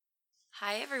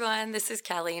Hi, everyone. This is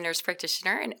Kelly, nurse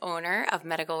practitioner and owner of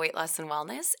Medical Weight Loss and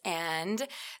Wellness. And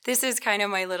this is kind of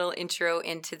my little intro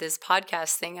into this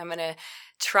podcast thing I'm going to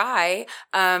try.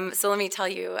 So let me tell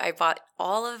you, I bought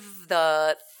all of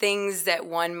the things that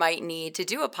one might need to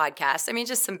do a podcast. I mean,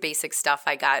 just some basic stuff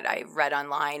I read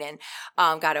online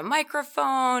and got a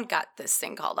microphone, got this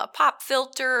thing called a pop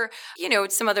filter,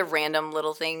 some other random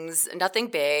little things, nothing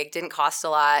big, didn't cost a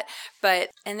lot.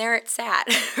 And there it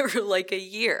sat for like a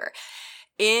year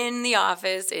in the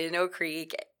office in Oak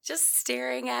Creek, just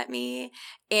staring at me.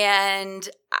 And,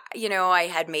 I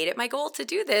had made it my goal to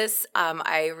do this.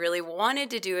 I really wanted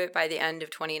to do it by the end of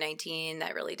 2019.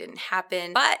 That really didn't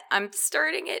happen, but I'm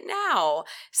starting it now.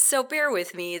 So bear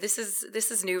with me. This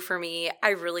is new for me. I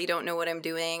really don't know what I'm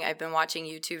doing. I've been watching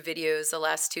YouTube videos the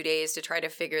last 2 days to try to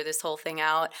figure this whole thing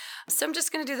out. So I'm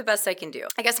just going to do the best I can do.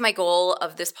 I guess my goal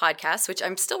of this podcast, which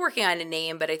I'm still working on a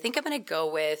name, but I think I'm going to go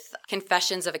with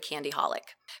Confessions of a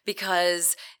Candyholic,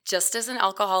 because just as an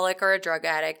alcoholic or a drug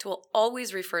addict will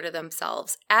always refer to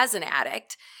themselves as an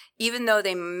addict, even though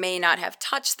they may not have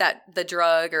touched the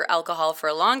drug or alcohol for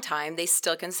a long time, they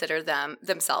still consider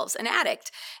themselves an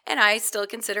addict. And I still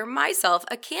consider myself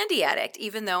a candy addict,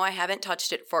 even though I haven't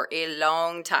touched it for a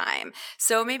long time.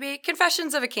 So maybe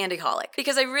Confessions of a Candyholic,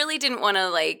 because I really didn't want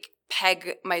to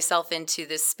peg myself into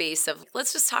this space of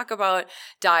let's just talk about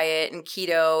diet and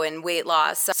keto and weight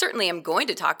loss. So certainly I'm going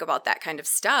to talk about that kind of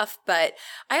stuff, but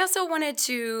I also wanted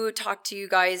to talk to you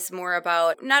guys more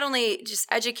about not only just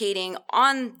educating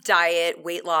on diet,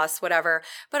 weight loss, whatever,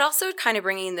 but also kind of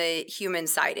bringing the human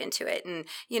side into it. And,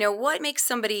 what makes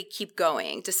somebody keep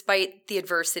going despite the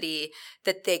adversity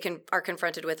that they are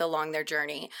confronted with along their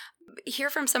journey. Hear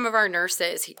from some of our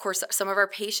nurses, of course, some of our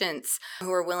patients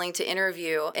who are willing to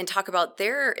interview and talk about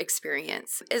their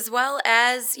experience, as well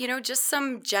as, just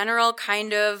some general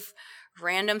kind of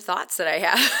random thoughts that I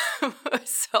have.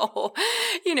 So,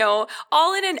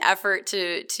 all in an effort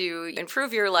to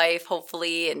improve your life,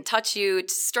 hopefully, and touch you,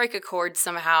 to strike a chord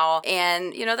somehow.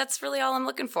 And, that's really all I'm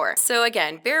looking for. So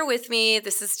again, bear with me.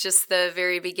 This is just the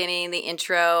very beginning, the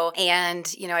intro.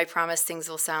 And, I promise things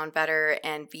will sound better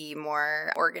and be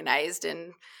more organized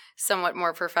and somewhat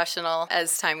more professional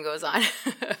as time goes on.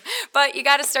 But you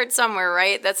got to start somewhere,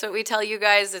 right? That's what we tell you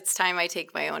guys. It's time I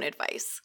take my own advice.